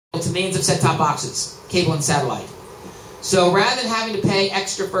to millions of set-top boxes, cable and satellite. So rather than having to pay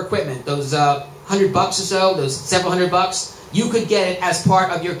extra for equipment, those $100 or so, those several $100, you could get it as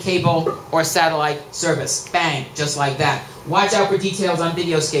part of your cable or satellite service. Bang, just like that. Watch out for details on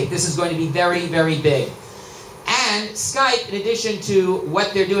Videoscape. This is going to be very, very big. And Skype, in addition to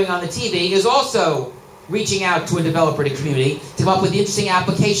what they're doing on the TV, is also reaching out to a developer community to come up with interesting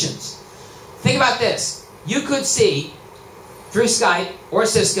applications. Think about this. You could see, through Skype, or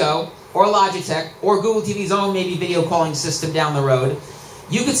Cisco, or Logitech, or Google TV's own maybe video calling system down the road,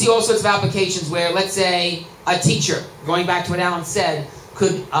 you could see all sorts of applications where, let's say, a teacher, going back to what Alan said,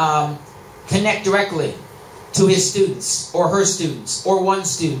 could connect directly to his students, or her students, or one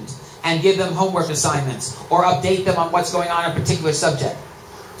student, and give them homework assignments, or update them on what's going on in a particular subject.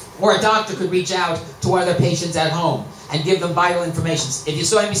 Or a doctor could reach out to one of their patients at home and give them vital information. If you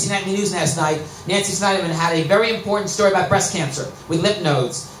saw NBC Nightly News last night, Nancy Snyderman had a very important story about breast cancer with lymph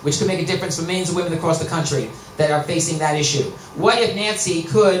nodes, which could make a difference for millions of women across the country that are facing that issue. What if Nancy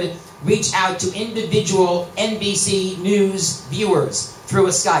could reach out to individual NBC News viewers through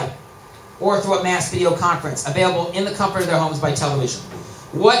a Skype or through a mass video conference available in the comfort of their homes by television?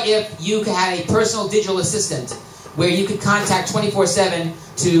 What if you had a personal digital assistant where you could contact 24/7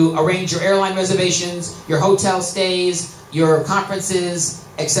 to arrange your airline reservations, your hotel stays, your conferences,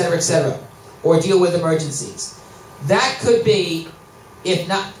 etc., or deal with emergencies? That could be, if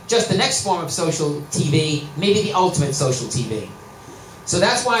not just the next form of social TV, maybe the ultimate social TV. So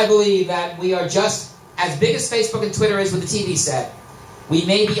that's why I believe that we are just as big as Facebook and Twitter is with the TV set. We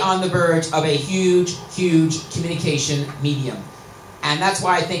may be on the verge of a huge, huge communication medium. And that's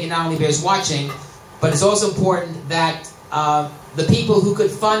why I think it not only bears watching, but it's also important that the people who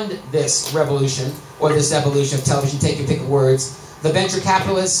could fund this revolution, or this evolution of television, take your pick of words, the venture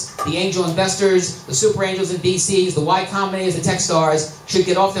capitalists, the angel investors, the super angels and VCs, the Y Combinators, the tech stars, should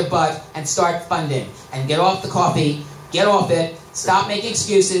get off their butt and start funding. And get off the coffee, get off it, stop making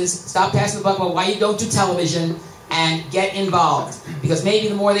excuses, stop passing the buck about why you don't do television, and get involved. Because maybe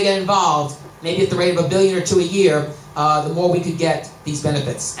the more they get involved, maybe at the rate of $1 billion or $2 billion a year, the more we could get these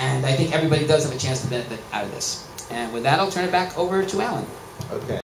benefits. And I think everybody does have a chance to benefit out of this. And with that, I'll turn it back over to Alan. Okay.